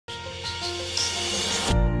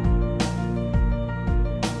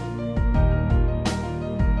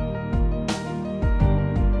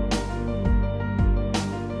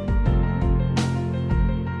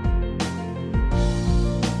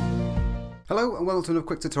Hello and welcome to another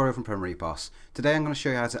quick tutorial from Premier EPOS. Today I'm going to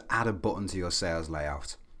show you how to add a button to your sales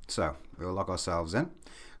layout. So we'll log ourselves in.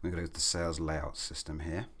 We're going to go to the sales layout system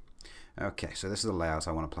here. Okay, so this is the layout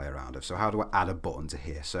I want to play around with. So how do I add a button to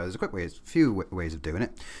here? So there's a few ways of doing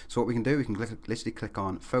it. So what we can do, we can literally click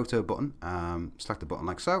on photo button, select the button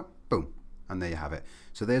like so, boom. And there you have it.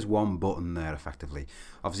 So there's one button there effectively.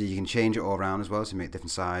 Obviously you can change it all around as well, so make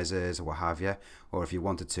different sizes or what have you. Or if you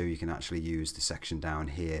wanted to, you can actually use the section down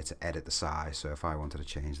here to edit the size. So if I wanted to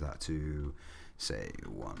change that to say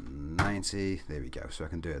 190, there we go. So I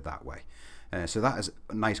can do it that way. So that is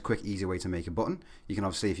a nice, quick, easy way to make a button. You can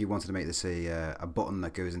obviously, if you wanted to make this a button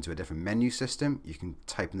that goes into a different menu system, you can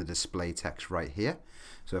type in the display text right here.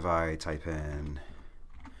 So if I type in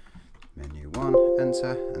menu 1,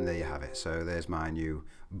 enter, and there you have it. So there's my new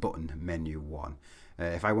button, menu 1.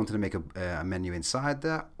 If I wanted to make a menu inside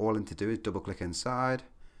there, all I need to do is double click inside,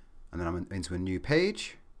 and then I'm into a new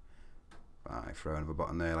page. I throw another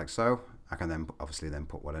button there like so. I can then obviously then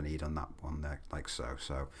put what I need on that one there like so.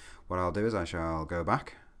 So what I'll do is I shall go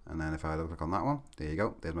back, and then if I double click on that one, there you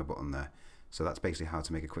go, there's my button there. So that's basically how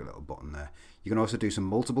to make a quick little button there. You can also do some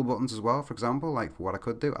multiple buttons as well. For example, like what I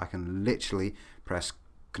could do, I can literally press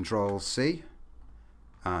Control C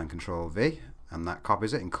and Control V, and that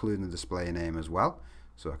copies it, including the display name as well.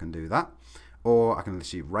 So I can do that, or I can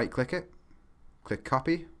literally right click it, click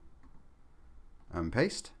copy and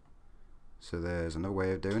paste. So there's another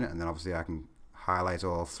way of doing it, and then obviously I can highlight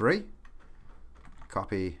all three,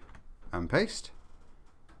 copy and paste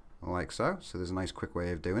like so. So there's a nice quick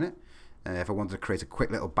way of doing it. If I wanted to create a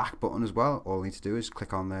quick little back button as well, all I need to do is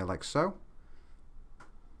click on there like so.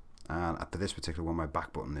 And for this particular one, my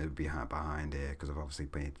back button is behind here because I've obviously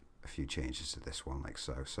made a few changes to this one like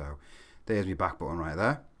so. So there's my back button right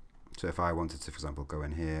there. So if I wanted to, for example, go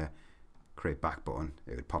in here, create back button,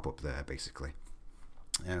 it would pop up there basically.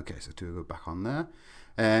 Okay, so to go back on there.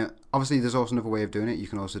 Obviously there's also another way of doing it. You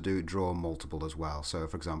can also draw multiple as well. So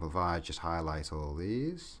for example, if I just highlight all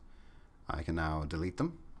these, I can now delete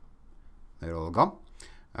them. They're all gone.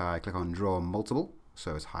 I click on draw multiple,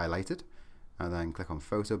 so it's highlighted. And then click on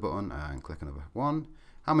photo button and click another one.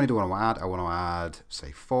 How many do I want to add? I want to add,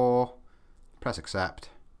 say, 4. Press accept.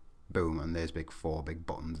 Boom, and there's four big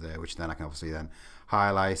buttons there, which then I can obviously then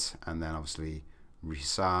highlight and then obviously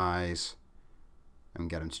resize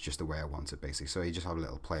and get them to just the way I want it basically. So you just have a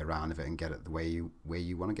little play around with it and get it the way you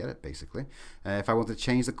want to get it basically. If I want to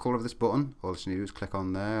change the color of this button, all you need to do is click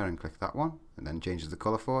on there and click that one, and then changes the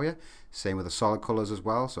color for you. Same with the solid colors as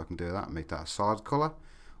well, so I can do that and make that a solid color.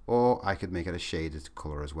 Or I could make it a shaded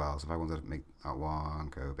color as well. So if I wanted to make that one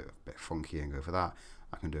go a bit funky and go for that,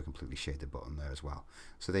 I can do a completely shaded button there as well.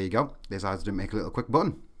 So there you go. There's how to make a little quick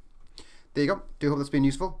button. There you go. Do hope that's been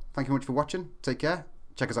useful. Thank you very much for watching. Take care.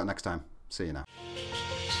 Check us out next time. See you now.